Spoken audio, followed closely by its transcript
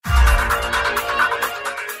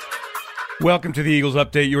Welcome to the Eagles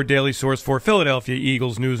Update, your daily source for Philadelphia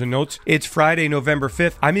Eagles news and notes. It's Friday, November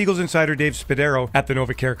 5th. I'm Eagles insider Dave Spadaro at the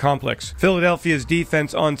NovaCare Complex. Philadelphia's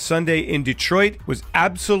defense on Sunday in Detroit was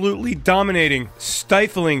absolutely dominating,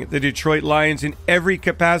 stifling the Detroit Lions in every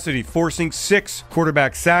capacity, forcing 6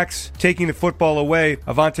 quarterback sacks, taking the football away,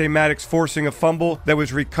 Avonte Maddox forcing a fumble that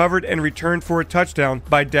was recovered and returned for a touchdown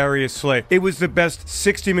by Darius Slay. It was the best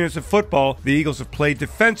 60 minutes of football the Eagles have played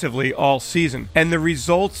defensively all season, and the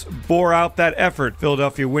results bore out that effort,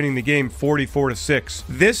 Philadelphia winning the game 44-6.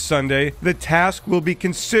 This Sunday, the task will be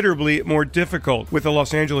considerably more difficult, with the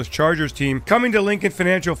Los Angeles Chargers team coming to Lincoln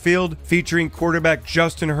Financial Field featuring quarterback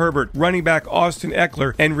Justin Herbert, running back Austin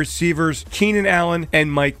Eckler, and receivers Keenan Allen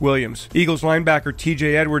and Mike Williams. Eagles linebacker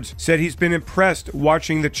TJ Edwards said he's been impressed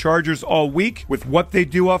watching the Chargers all week with what they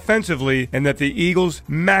do offensively, and that the Eagles'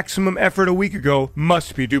 maximum effort a week ago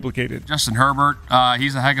must be duplicated. Justin Herbert,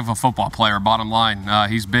 he's a heck of a football player, bottom line.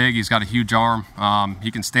 He's big, he's got a huge arm.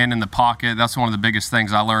 He can stand in the pocket. That's one of the biggest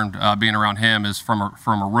things I learned being around him is from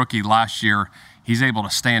a rookie last year. He's able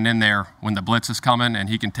to stand in there when the blitz is coming, and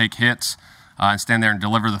he can take hits and stand there and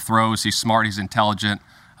deliver the throws. He's smart, he's intelligent.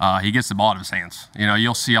 He gets the ball out of his hands. You know,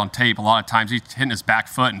 you'll see on tape a lot of times he's hitting his back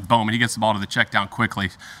foot and boom, and he gets the ball to the check down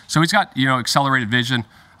quickly. So he's got, accelerated vision.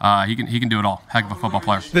 He can do it all. Heck of a football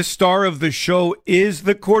player. The star of the show is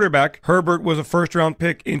the quarterback. Herbert was a first-round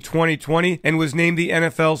pick in 2020 and was named the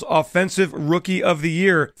NFL's Offensive Rookie of the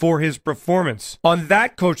Year for his performance. On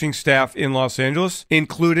that coaching staff in Los Angeles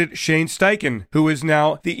included Shane Steichen, who is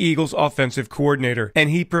now the Eagles' offensive coordinator. And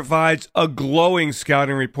he provides a glowing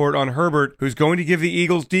scouting report on Herbert, who's going to give the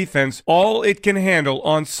Eagles defense all it can handle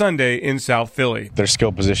on Sunday in South Philly. Their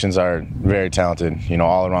skill positions are very talented,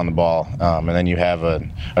 all around the ball. And then you have a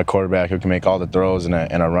quarterback who can make all the throws and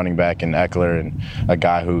a running back in Eckler and a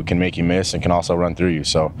guy who can make you miss and can also run through you.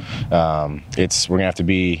 So we're going to have to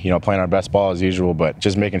be, playing our best ball as usual, but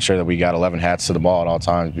just making sure that we got 11 hats to the ball at all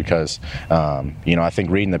times because, I think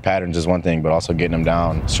reading the patterns is one thing, but also getting them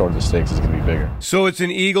down short of the sticks is going to be bigger. So it's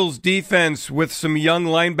an Eagles defense with some young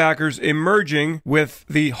linebackers emerging with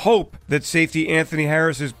the hope that safety Anthony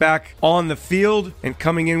Harris is back on the field and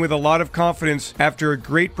coming in with a lot of confidence after a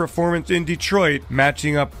great performance in Detroit,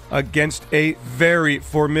 matching up against a very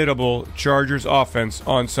formidable Chargers offense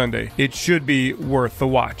on Sunday. It should be worth the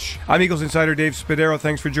watch. I'm Eagles insider Dave Spadaro.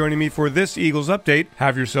 Thanks for joining me for this Eagles update.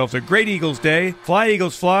 Have yourselves a great Eagles day. Fly,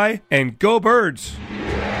 Eagles, fly, and go Birds!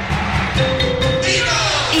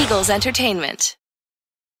 Eagles Entertainment.